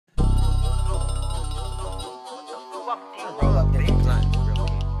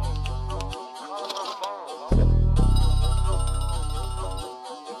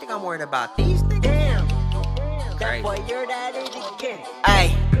worried about these niggas. Damn. That boy, you're that again.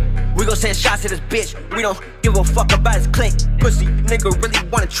 Ayy, we gon' send shots to this bitch. We don't give a fuck about his clique. Pussy nigga really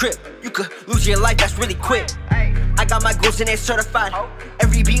wanna trip. You could lose your life, that's really quick. I got my goals and they certified.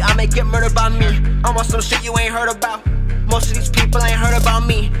 Every beat I make get murdered by me. I'm on some shit you ain't heard about. Most of these people ain't heard about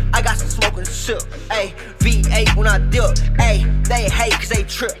me. I got some smoke and silk. Ayy, V8 when I dip. Ayy, they hate cause they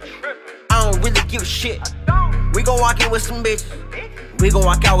trip. I don't really give a shit. We gon' walk in with some bitches. We gon'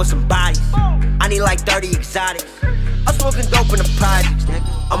 walk out with some bodies. I need like 30 exotics. I'm smoking dope in the projects, nigga.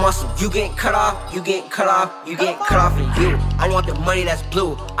 I'm on some you getting cut off, you getting cut off, you getting cut off, and you. I want the money that's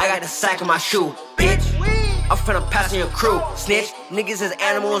blue. I got the sack in my shoe, bitch. I'm finna pass in your crew. Snitch, niggas is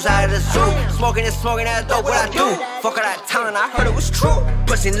animals out of the zoo. Smoking that dope, what I do? Fuck all that talent, I heard it was true.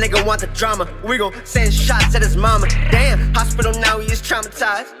 Pussy nigga want the drama. We gon' send shots at his mama. Damn, hospital now, he is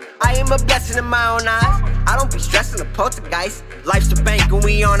traumatized. I am a blessing in my own eyes. I don't be stressing the poltergeist. Life's the bank and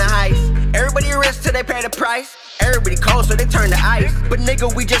we on a heist. Everybody rich till they pay the price. Everybody cold so they turn to ice. But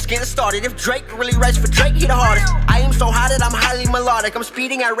nigga, we just getting started. If Drake really writes for Drake, he the hardest. I aim so high that I'm highly melodic. I'm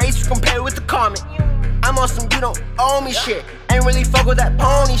speeding at race compared with the Comet. I'm on some you don't owe me shit. Ain't really fuck with that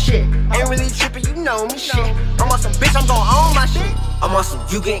pony shit. Ain't really tripping, you know me shit. I'm on some bitch, I'm gon' own my shit. I'm on some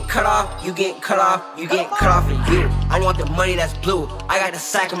you getting cut off, you getting cut off, you getting cut off, and you. I want the money that's blue. I got the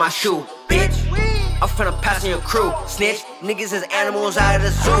sack in my shoe, bitch. I'm finna pass in your crew. Snitch, niggas is animals out of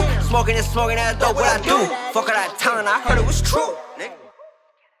the zoo. Smoking that dope, what I do? Fuck all that talent, I heard it was true.